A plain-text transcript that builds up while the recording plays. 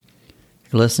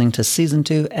You're listening to Season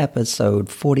 2, Episode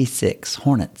 46,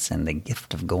 Hornets and the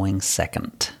Gift of Going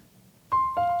Second.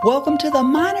 Welcome to the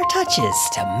Minor Touches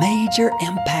to Major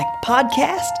Impact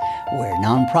podcast, where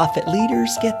nonprofit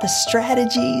leaders get the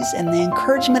strategies and the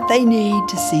encouragement they need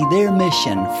to see their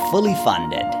mission fully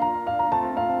funded.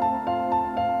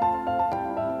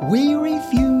 We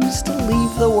refuse to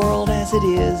leave the world as it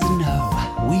is.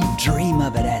 No, we dream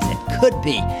of it as it could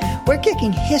be. We're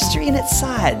kicking history in its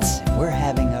sides. We're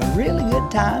having a really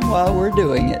good time while we're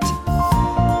doing it.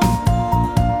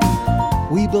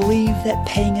 We believe that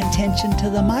paying attention to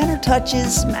the minor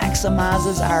touches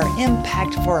maximizes our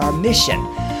impact for our mission.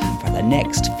 For the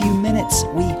next few minutes,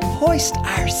 we hoist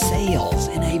our sails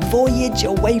in a voyage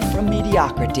away from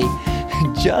mediocrity.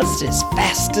 Just as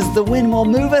fast as the wind will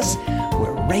move us,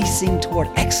 we're racing toward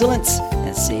excellence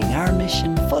and seeing our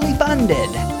mission fully funded.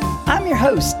 I'm your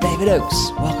host, David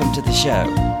Oakes. Welcome to the show.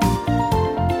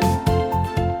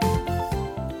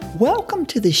 Welcome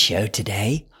to the show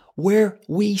today, where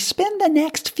we spend the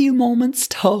next few moments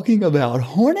talking about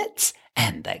hornets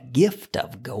and the gift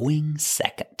of going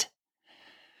second.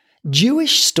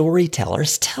 Jewish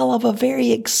storytellers tell of a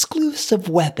very exclusive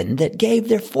weapon that gave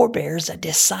their forebears a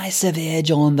decisive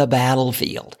edge on the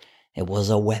battlefield. It was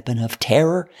a weapon of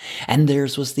terror, and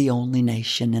theirs was the only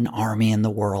nation and army in the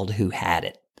world who had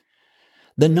it.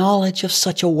 The knowledge of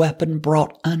such a weapon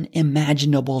brought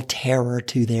unimaginable terror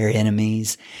to their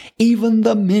enemies. Even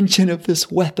the mention of this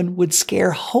weapon would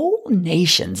scare whole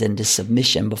nations into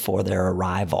submission before their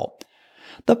arrival.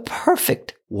 The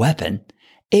perfect weapon,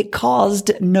 it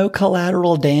caused no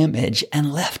collateral damage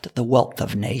and left the wealth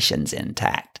of nations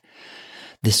intact.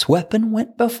 This weapon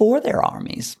went before their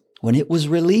armies. When it was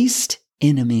released,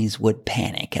 enemies would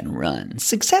panic and run.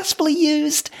 Successfully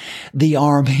used, the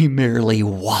army merely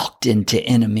walked into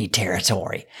enemy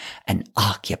territory and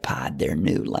occupied their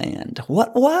new land.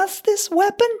 What was this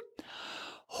weapon?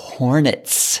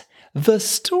 Hornets. The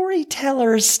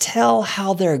storytellers tell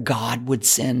how their god would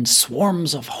send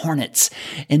swarms of hornets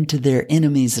into their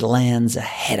enemies' lands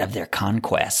ahead of their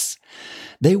conquests.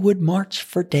 They would march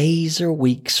for days or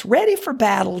weeks, ready for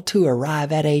battle to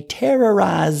arrive at a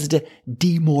terrorized,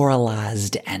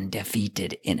 demoralized, and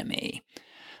defeated enemy.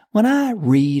 When I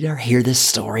read or hear this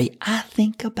story, I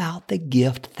think about the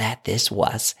gift that this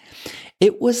was.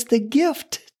 It was the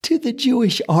gift to the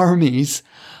Jewish armies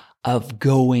of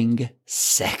going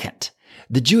second.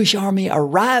 The Jewish army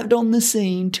arrived on the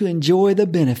scene to enjoy the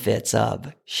benefits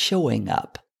of showing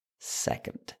up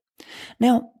second.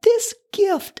 Now, this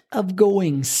gift of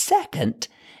going second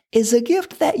is a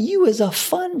gift that you as a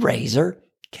fundraiser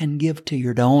can give to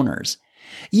your donors.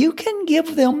 You can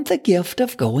give them the gift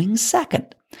of going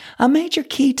second. A major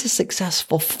key to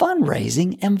successful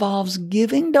fundraising involves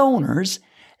giving donors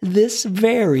this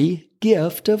very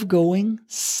gift of going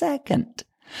second.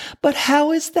 But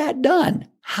how is that done?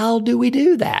 How do we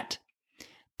do that?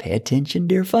 Pay attention,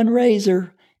 dear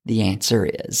fundraiser. The answer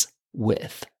is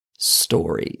with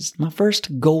stories. My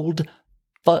first fundraising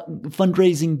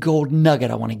gold nugget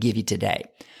I want to give you today.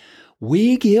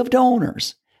 We give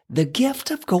donors the gift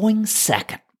of going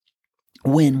second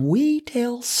when we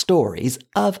tell stories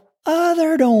of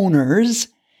other donors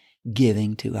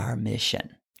giving to our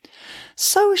mission.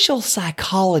 Social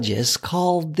psychologists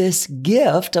call this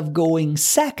gift of going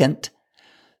second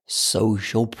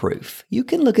social proof. You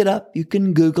can look it up. You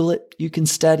can Google it. You can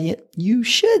study it. You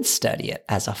should study it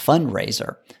as a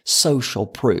fundraiser. Social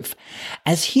proof.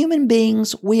 As human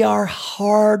beings, we are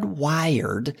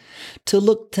hardwired to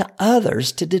look to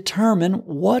others to determine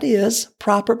what is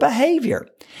proper behavior.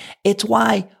 It's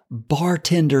why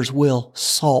bartenders will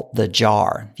salt the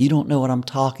jar. If you don't know what I'm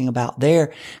talking about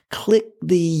there, click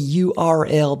the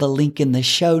URL, the link in the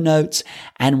show notes,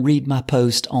 and read my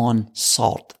post on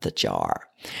salt the jar.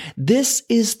 This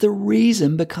is the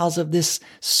reason, because of this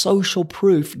social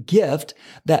proof gift,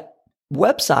 that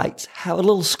websites have a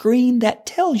little screen that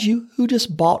tells you who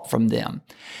just bought from them.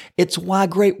 It's why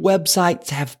great websites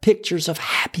have pictures of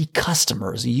happy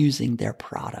customers using their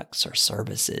products or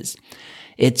services.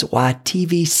 It's why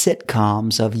TV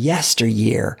sitcoms of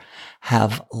yesteryear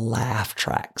have laugh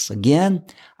tracks. Again,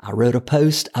 I wrote a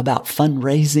post about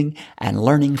fundraising and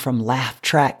learning from laugh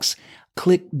tracks.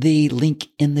 Click the link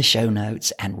in the show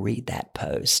notes and read that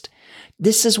post.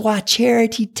 This is why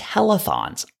charity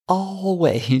telethons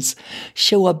always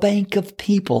show a bank of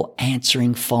people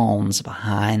answering phones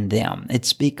behind them.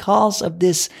 It's because of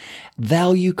this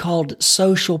value called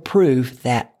social proof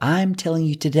that I'm telling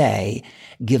you today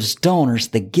gives donors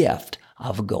the gift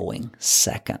of going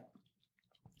second.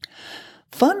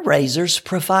 Fundraisers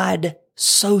provide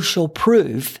social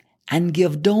proof and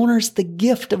give donors the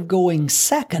gift of going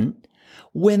second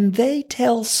when they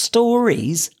tell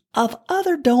stories of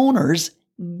other donors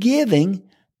giving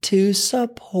to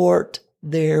support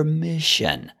their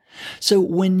mission. So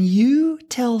when you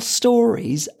tell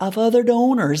stories of other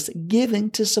donors giving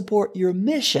to support your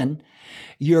mission,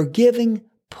 you're giving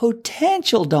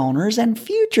potential donors and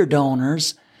future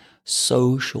donors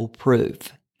social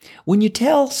proof. When you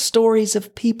tell stories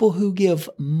of people who give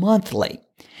monthly,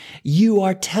 you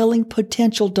are telling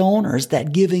potential donors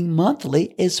that giving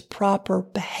monthly is proper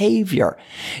behavior.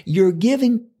 You're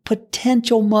giving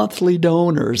potential monthly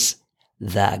donors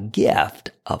the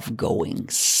gift of going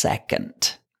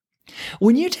second.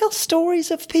 When you tell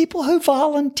stories of people who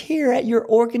volunteer at your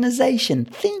organization,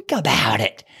 think about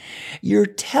it. You're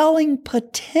telling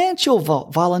potential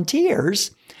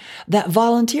volunteers that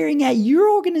volunteering at your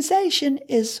organization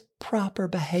is proper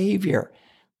behavior.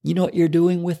 You know what you're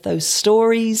doing with those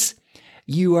stories?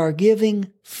 You are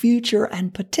giving future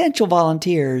and potential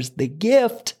volunteers the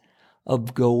gift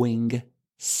of going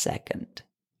second.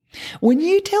 When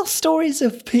you tell stories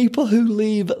of people who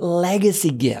leave legacy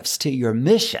gifts to your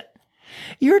mission,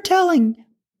 you're telling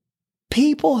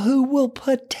people who will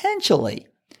potentially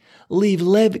leave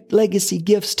legacy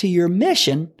gifts to your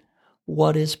mission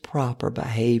what is proper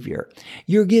behavior.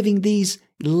 You're giving these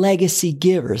legacy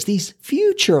givers, these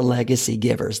future legacy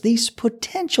givers, these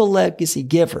potential legacy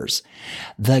givers,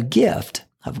 the gift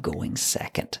of going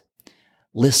second.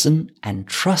 Listen and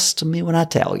trust me when I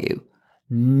tell you,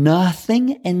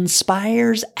 nothing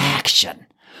inspires action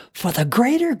for the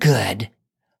greater good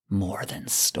more than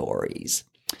stories.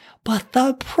 But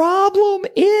the problem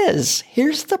is,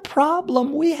 here's the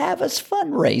problem we have as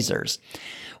fundraisers.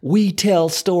 We tell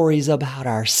stories about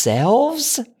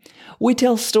ourselves. We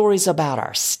tell stories about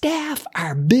our staff,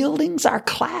 our buildings, our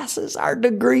classes, our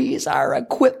degrees, our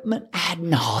equipment ad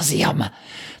nauseum.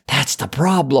 That's the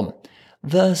problem.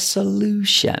 The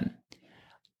solution.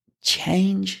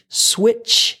 Change,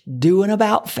 switch, do an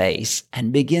about face,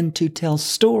 and begin to tell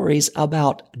stories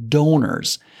about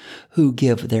donors who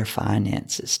give their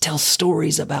finances. Tell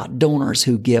stories about donors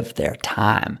who give their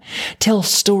time. Tell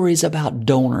stories about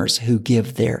donors who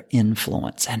give their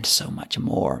influence, and so much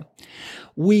more.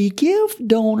 We give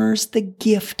donors the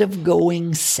gift of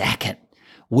going second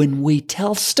when we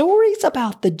tell stories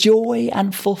about the joy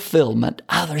and fulfillment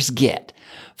others get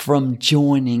from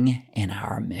joining in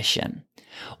our mission.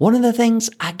 One of the things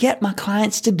I get my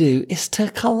clients to do is to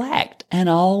collect and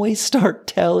always start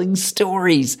telling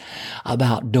stories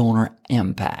about donor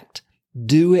impact.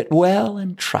 Do it well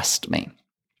and trust me,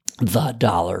 the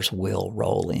dollars will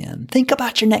roll in. Think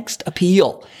about your next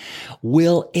appeal.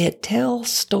 Will it tell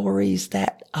stories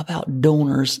about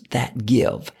donors that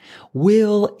give?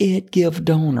 Will it give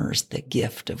donors the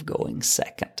gift of going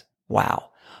second? Wow.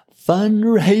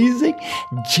 Fundraising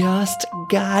just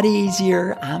got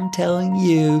easier. I'm telling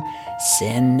you,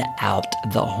 send out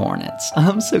the Hornets.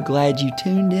 I'm so glad you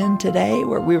tuned in today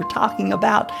where we were talking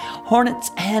about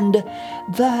Hornets and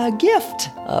the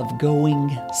gift of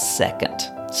going second.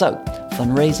 So,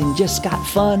 fundraising just got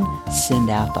fun. Send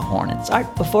out the Hornets. All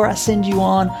right, before I send you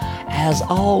on, as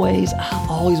always, I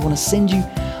always want to send you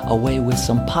away with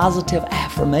some positive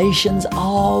affirmations.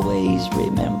 Always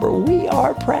remember, we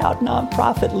are proud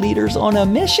nonprofit leaders on a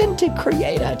mission to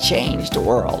create a changed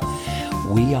world.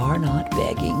 We are not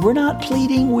begging. We're not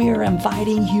pleading. We are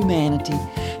inviting humanity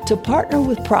to partner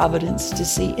with Providence to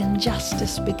see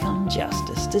injustice become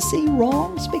justice, to see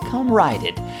wrongs become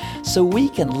righted, so we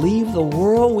can leave the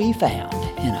world we found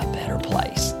in a better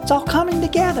place. It's all coming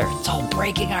together. It's all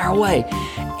breaking our way.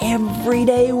 Every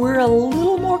day we're a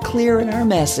little more clear in our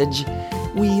message.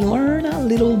 We learn a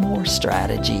little more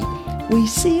strategy. We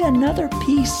see another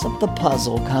piece of the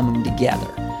puzzle coming together.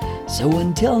 So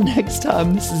until next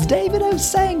time, this is David O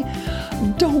saying,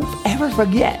 don't ever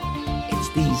forget, it's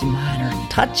these minor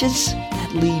touches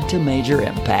that lead to major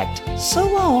impact. So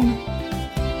long.